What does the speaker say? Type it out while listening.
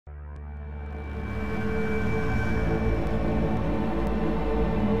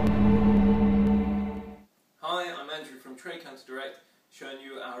Trade Counter Direct, showing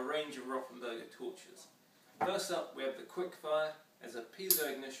you our range of Rothenberger torches. First up, we have the Quickfire as a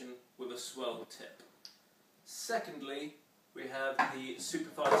piezo ignition with a swirl tip. Secondly, we have the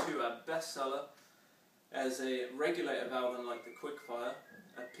Superfire 2, our best seller, as a regulator valve unlike the Quickfire,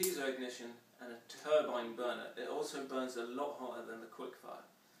 a piezo ignition and a turbine burner. It also burns a lot hotter than the Quickfire.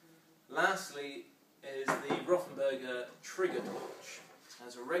 Lastly is the Rothenberger trigger torch. It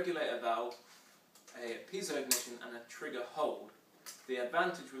has a regulator valve, a piezo ignition and a trigger hold. The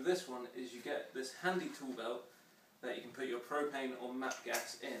advantage with this one is you get this handy tool belt that you can put your propane or Mapp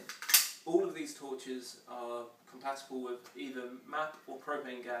gas in. All of these torches are compatible with either Mapp or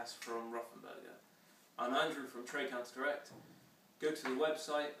propane gas from Rothenberger. I'm Andrew from Trade Counter Direct. Go to the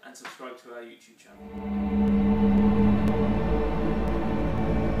website and subscribe to our YouTube channel.